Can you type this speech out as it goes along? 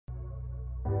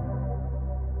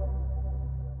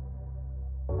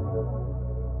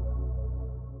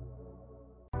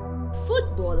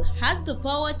Football has the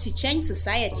power to change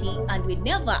society, and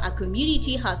whenever a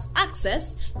community has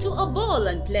access to a ball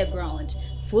and playground,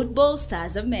 football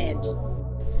stars are made.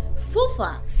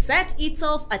 FUFA set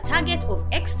itself a target of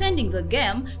extending the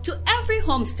game to every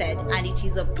homestead, and it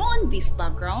is upon this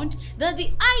background that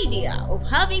the idea of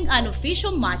having an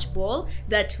official match ball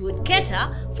that would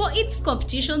cater for its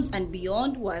competitions and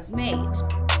beyond was made.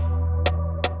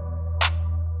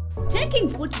 Taking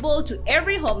football to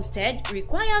every homestead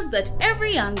requires that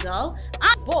every young girl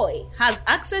and boy has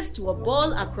access to a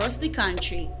ball across the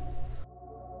country.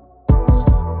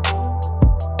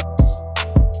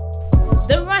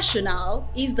 The rationale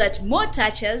is that more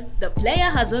touches the player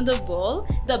has on the ball,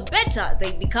 the better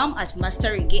they become at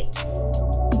mastering it.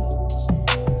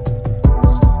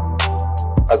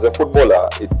 As a footballer,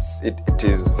 it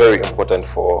is very important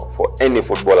for any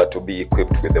footballer to be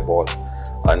equipped with the ball.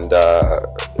 And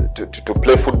to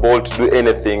play football, to do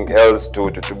anything else,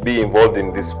 to be involved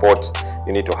in this sport,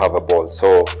 you need to have a ball.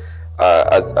 So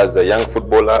as a young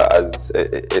footballer, as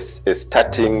a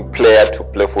starting player to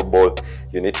play football,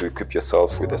 you need to equip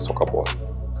yourself with a soccer ball.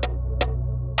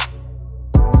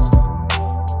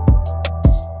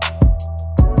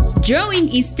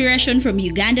 Drawing inspiration from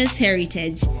Uganda's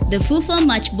heritage, the FUFA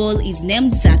match ball is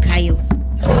named ZAKAYO.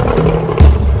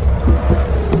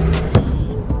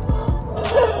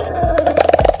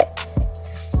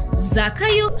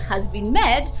 ZAKAYO has been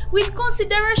made with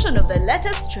consideration of the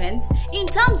latest trends in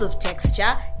terms of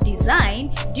texture,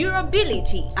 design,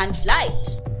 durability, and flight.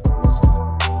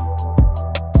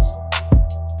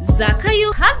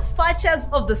 ZAKAYO has features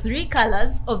of the three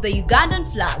colors of the Ugandan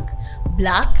flag: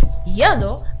 black,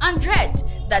 yellow, and red,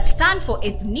 that stand for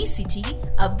ethnicity,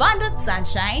 abundant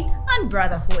sunshine, and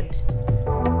brotherhood.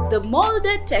 The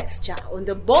molded texture on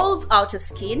the ball's outer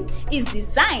skin is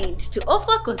designed to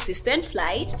offer consistent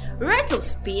flight, rate of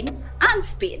spin, and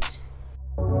speed.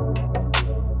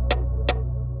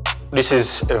 This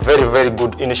is a very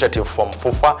good initiative from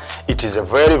FUFA. It is a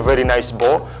very nice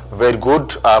ball, very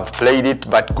good. I've played it,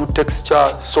 but good texture,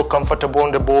 so comfortable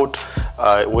on the board.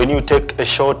 When you take a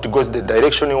shot, it goes the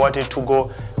direction you want it to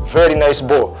go. Very nice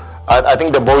ball. I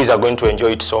think the boys are going to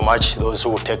enjoy it so much, those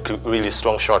who take really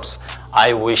strong shots.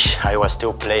 I wish I was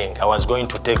still playing. I was going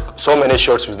to take so many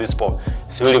shots with this ball.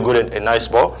 It's really good and a nice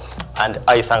ball, and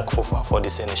I thank FUFA for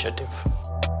this initiative.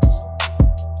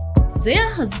 There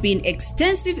has been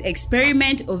extensive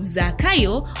experiment of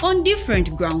ZAKAYO on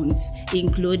different grounds,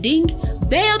 including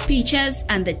bare pitches,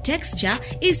 and the texture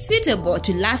is suitable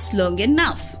to last long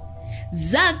enough.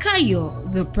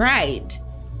 ZAKAYO, the pride.